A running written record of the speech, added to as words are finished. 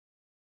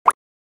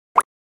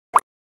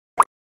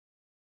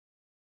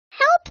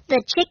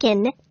the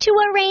chicken to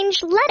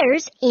arrange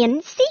letters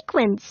in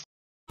sequence.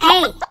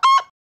 A,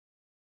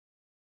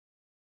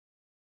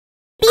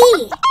 B,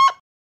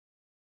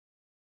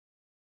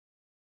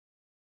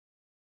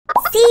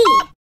 C,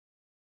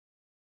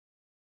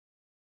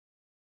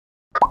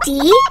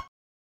 D,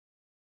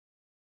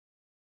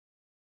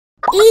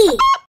 E,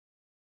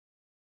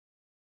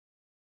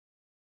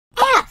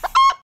 F,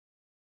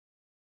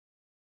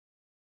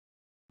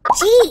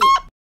 G,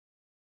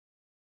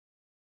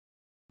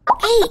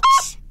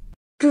 H.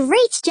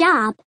 Great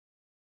job!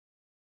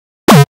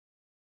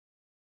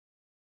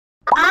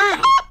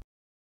 I,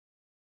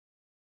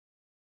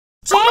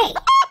 J,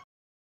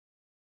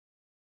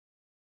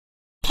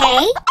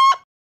 K,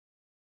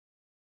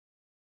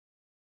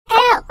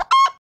 L,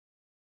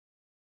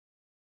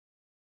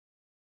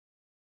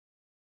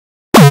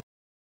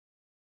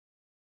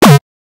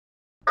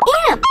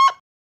 M,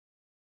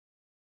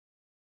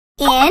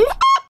 N,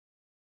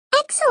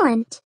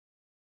 Excellent!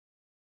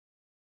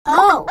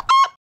 O,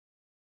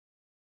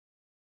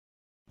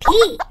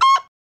 P,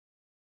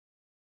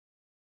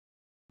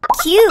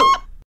 Q,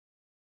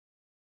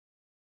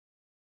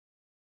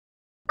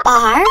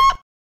 R,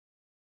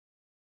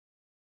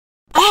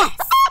 S,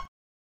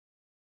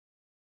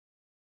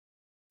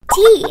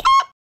 T,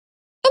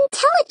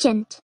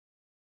 Intelligent!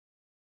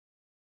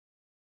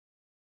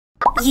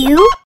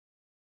 U,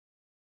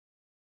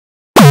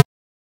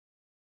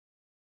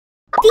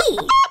 V,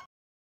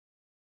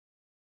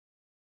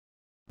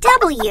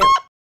 W,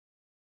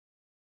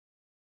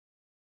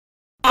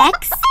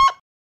 X,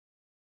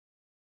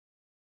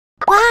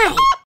 Y,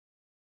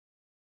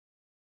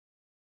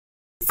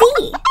 Z.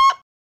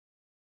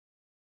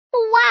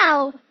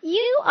 Wow,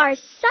 you are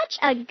such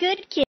a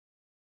good kid.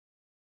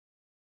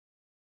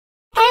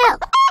 L,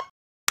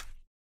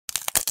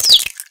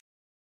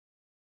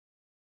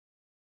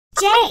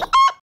 J,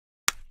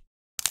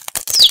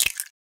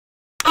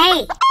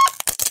 A,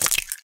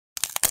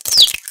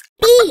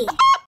 B,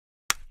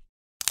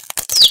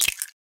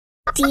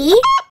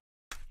 D,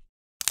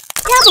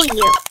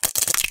 W,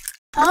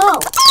 O,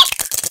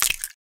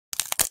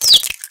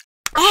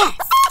 S,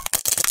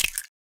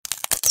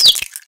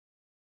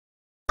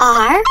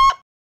 R,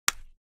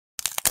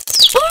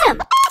 M,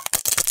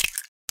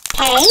 K,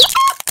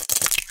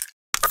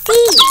 C,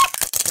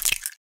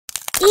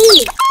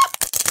 E,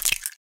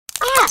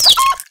 F,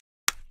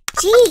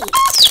 G,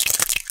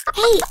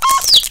 H,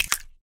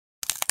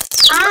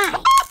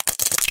 I,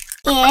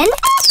 N,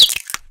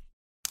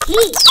 P,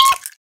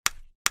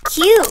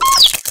 Q,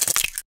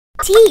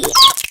 T,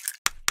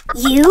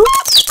 U,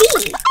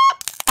 V,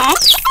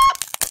 X,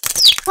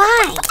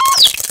 Y,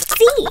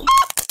 Z.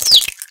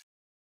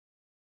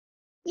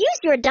 Use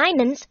your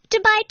diamonds to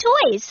buy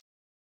toys.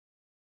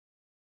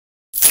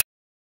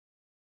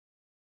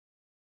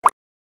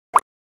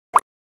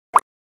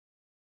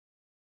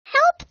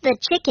 Help the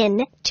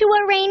chicken to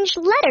arrange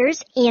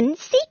letters in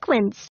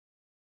sequence.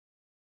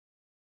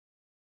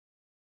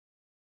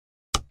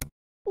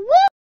 Woo!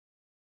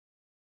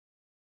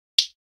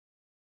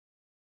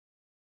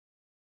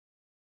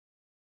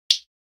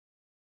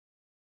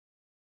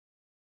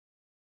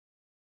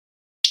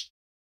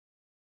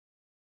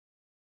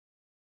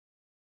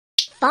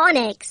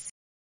 Phonics.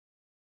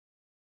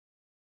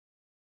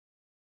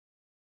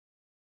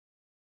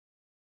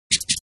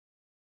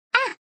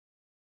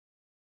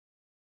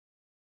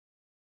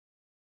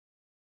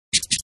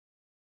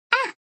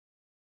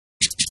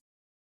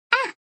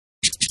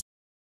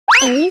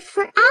 A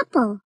for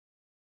apple.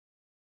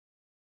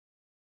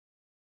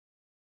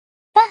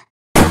 B,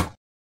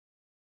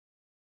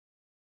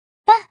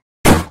 B,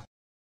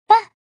 B,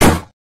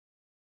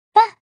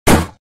 B,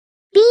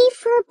 B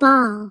for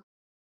ball.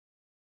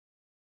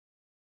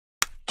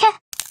 K,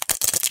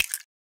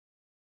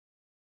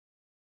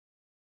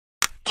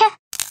 K,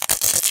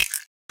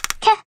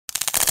 K,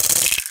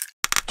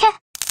 K,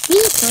 C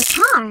for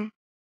car.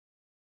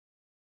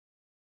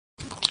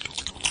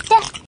 D,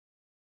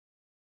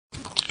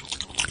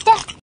 D,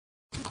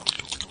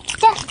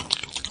 D,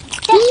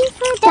 D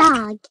for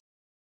dog.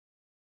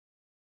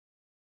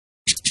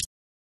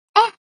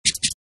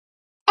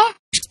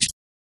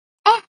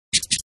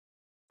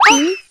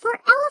 E for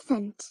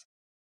elephant.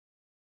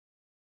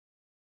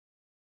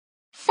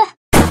 F,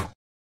 F,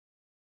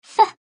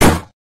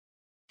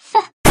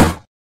 F,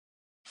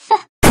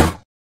 F,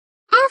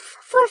 F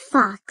for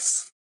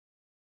fox.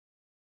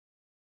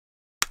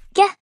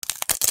 G,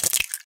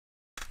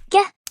 G,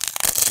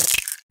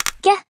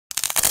 G,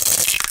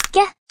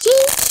 G, G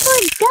for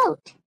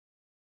goat.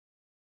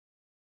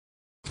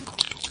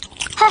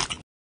 H,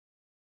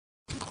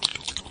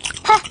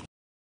 H,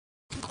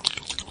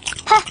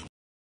 H,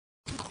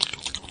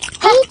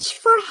 H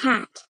for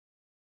hat.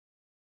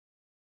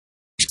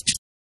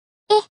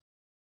 I,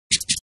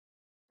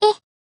 I,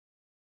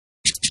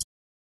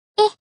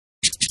 I,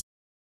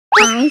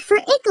 I for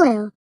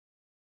igloo.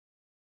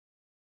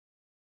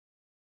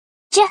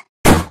 J,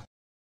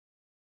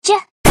 J,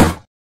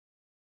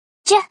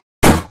 J,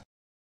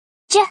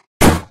 J,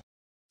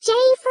 J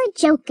for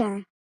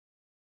joker.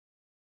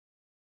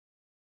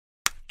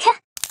 K,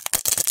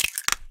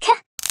 K,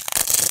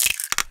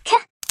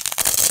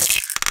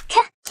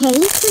 K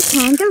for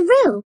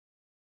kangaroo.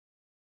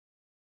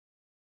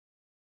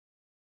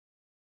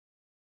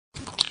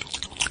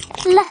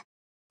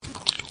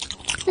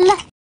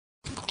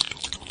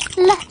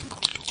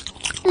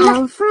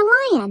 L for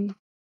lion.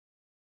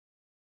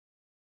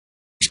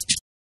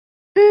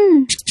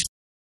 M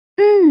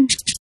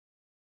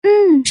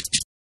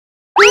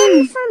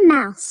for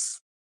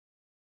mouse.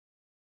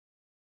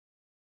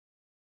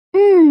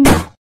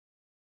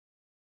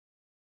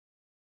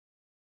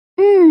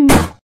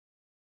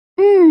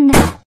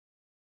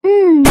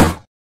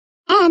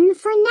 N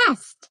for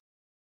nest.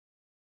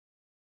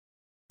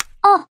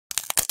 O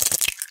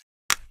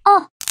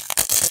O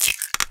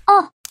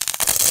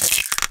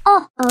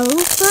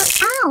for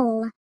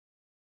owl.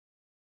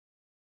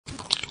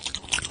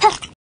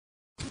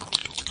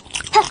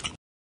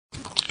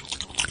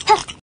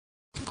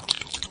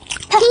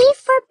 P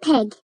for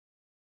pig.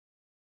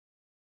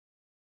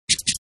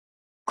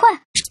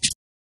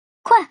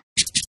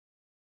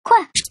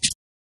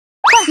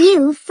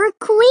 Q for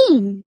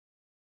queen.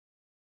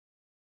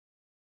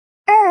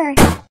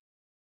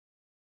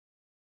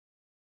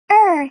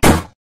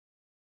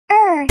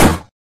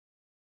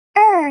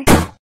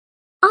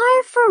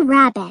 R for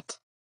rabbit.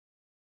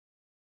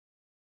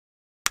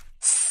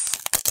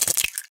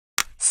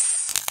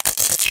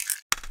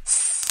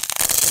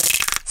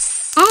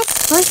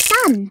 S for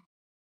sun.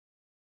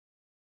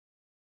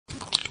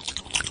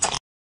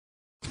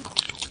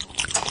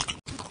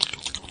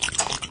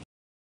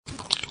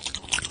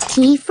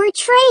 T for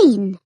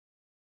train.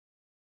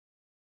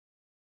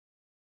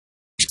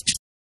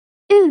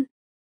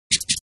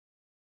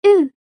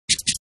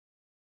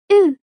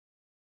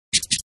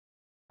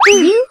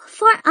 U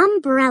for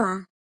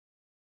umbrella.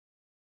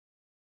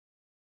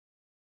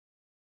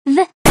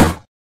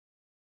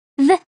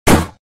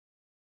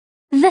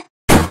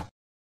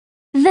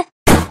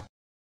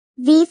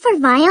 V for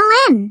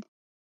violin.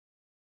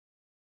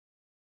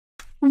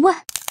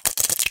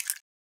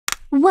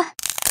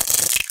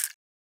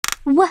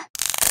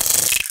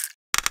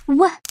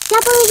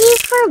 W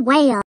for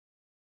whale.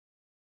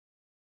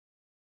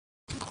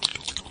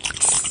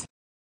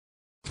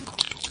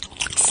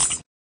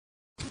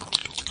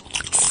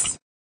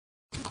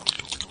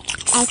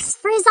 X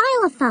for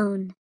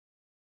xylophone.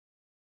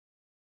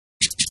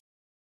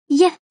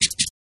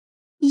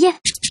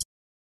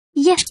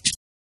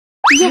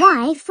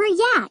 Y for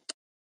yak.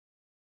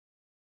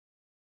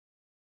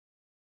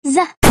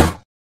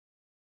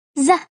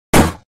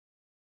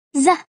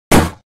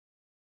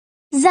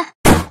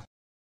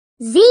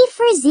 Z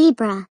for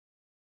zebra.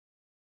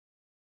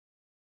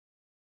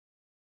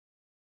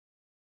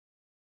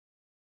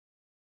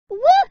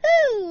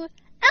 Woohoo!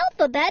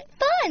 Alphabet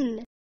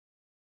fun!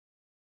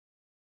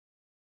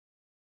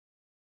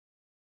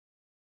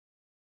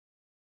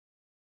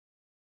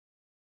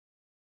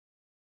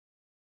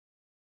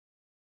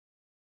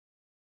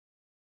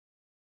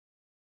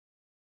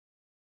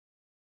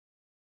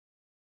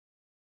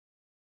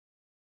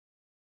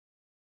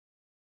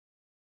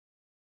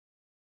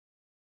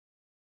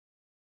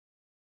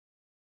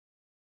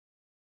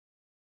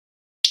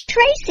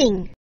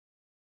 Tracing.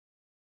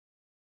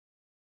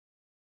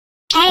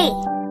 A.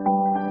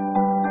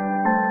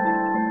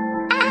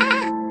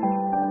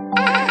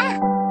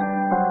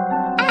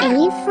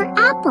 A for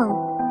apple.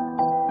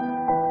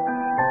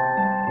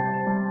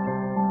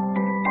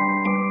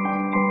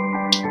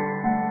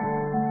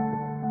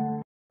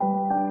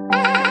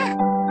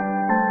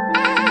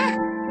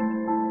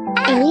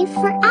 A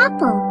for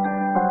apple.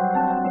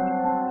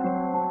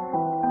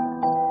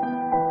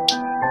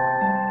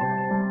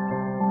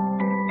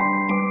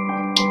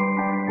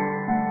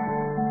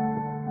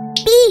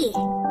 B.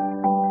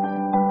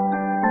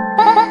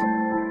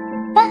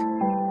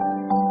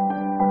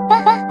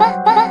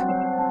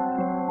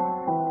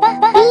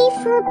 B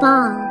for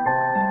ball.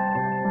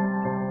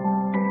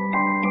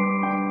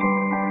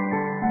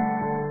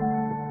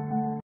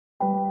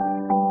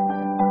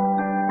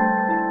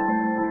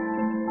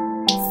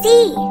 C.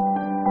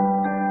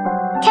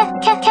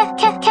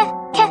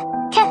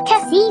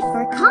 C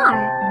for car.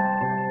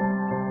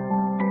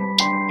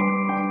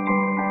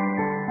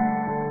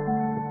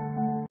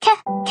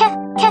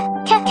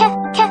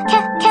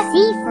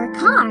 C for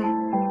car.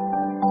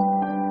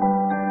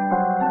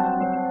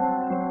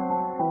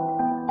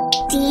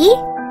 D.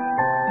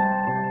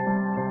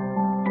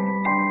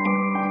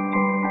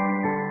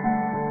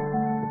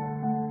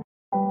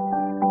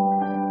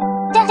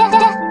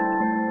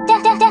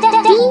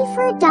 D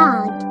for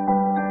dog.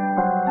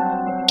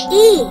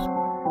 E.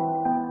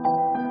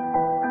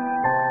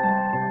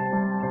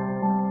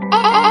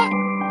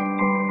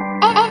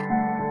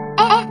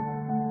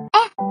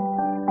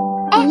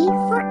 E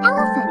for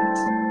elephant.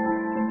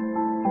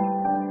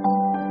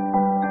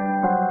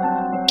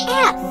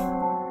 F.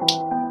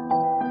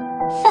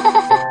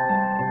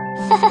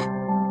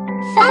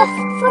 F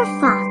for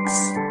fox.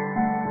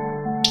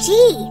 G.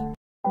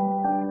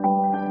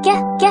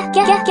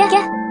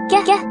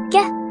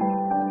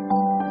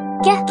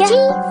 G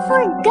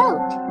for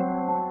goat.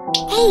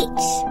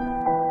 H.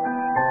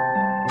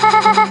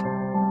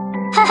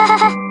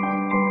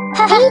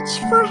 H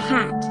for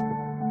hat.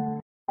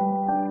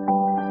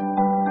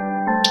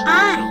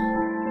 I.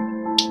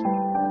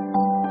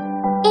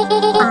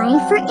 I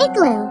for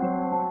igloo.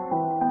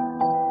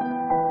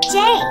 J.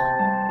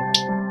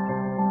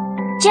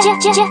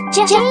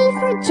 J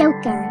for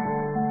joker.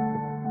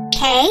 K.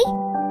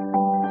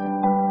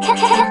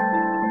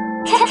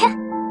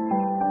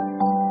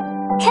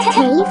 K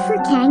for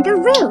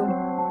kangaroo.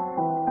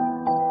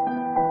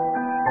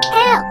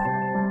 L.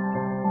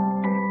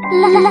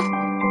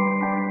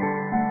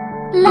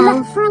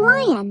 L for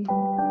lion.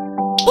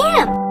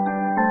 M.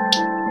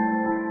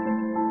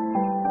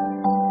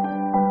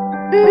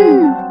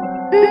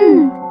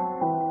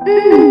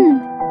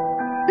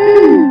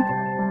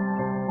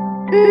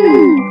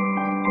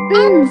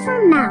 N for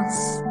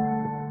mouse.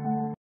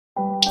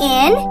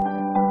 N.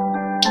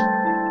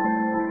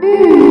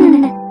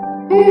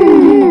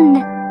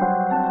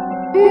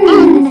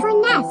 N for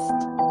nest.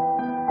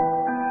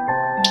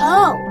 O.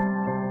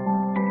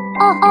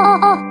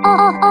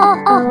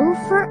 O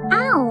for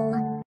owl.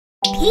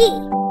 P.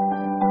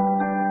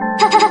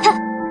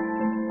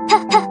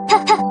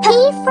 P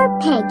for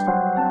pig.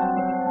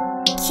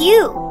 Q.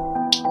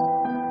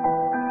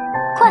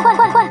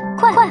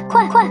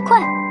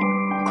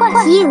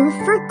 Q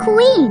for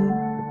queen.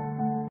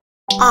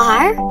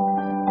 R.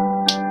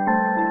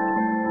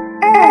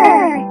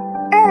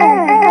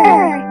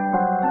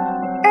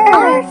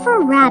 R for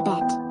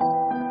rabbit.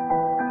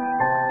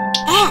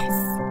 S.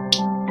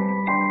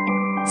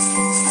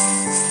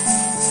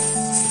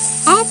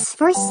 S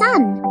for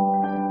sun.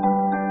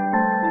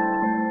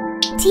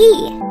 T.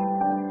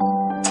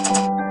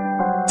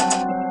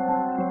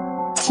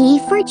 T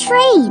for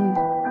train.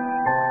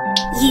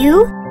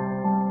 U.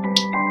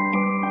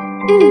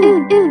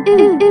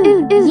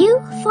 U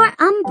for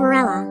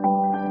umbrella.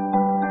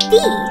 V.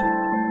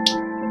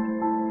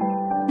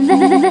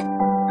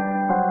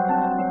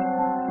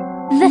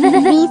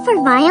 V for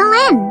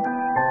violin.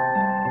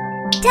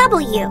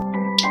 W.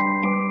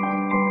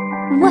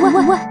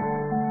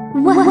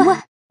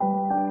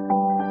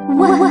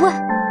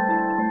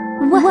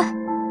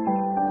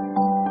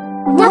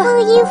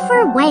 W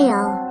for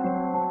whale.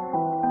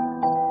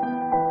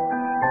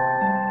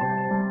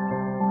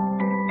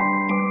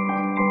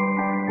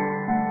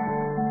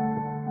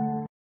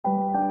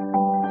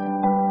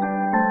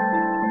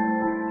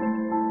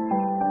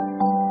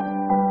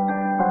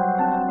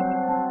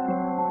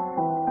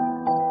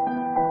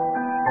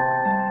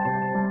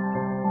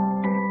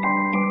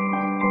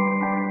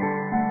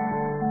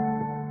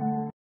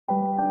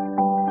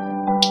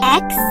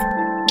 X.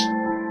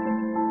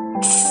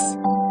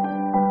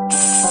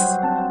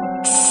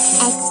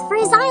 X for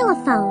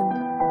xylophone.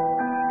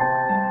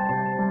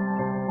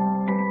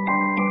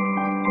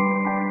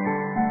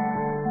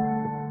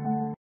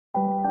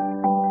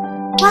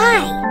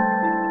 Y.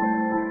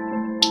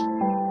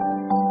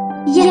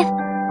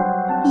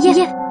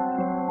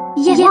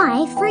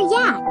 Y for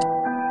yak.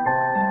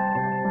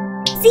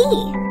 Z.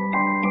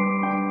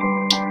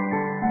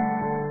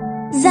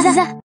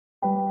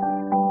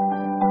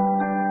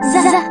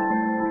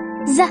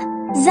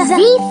 Z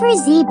for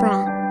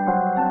zebra.